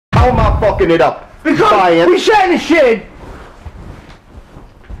How am I fucking it up? Because we shat in the shed.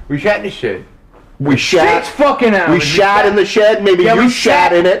 We shat in the shed. We shat. 6 fucking hours. We shat in the shed. Maybe you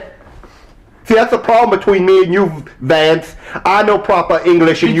shat in it. See, that's the problem between me and you, Vance. I know proper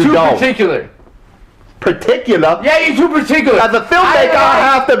English and you don't. You're too particular. Particular? Yeah, you're too particular. As a filmmaker, I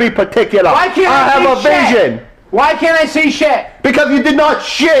have to be particular. Why can't I have a say vision. Shat? Why can't I say shat? Because you did not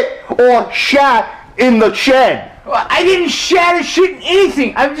shit or shat in the shed. Well, I didn't shat or shit in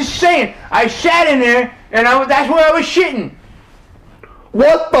anything. I'm just saying, I shat in there, and that's where I was shitting.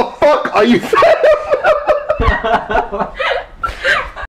 What the fuck are you saying?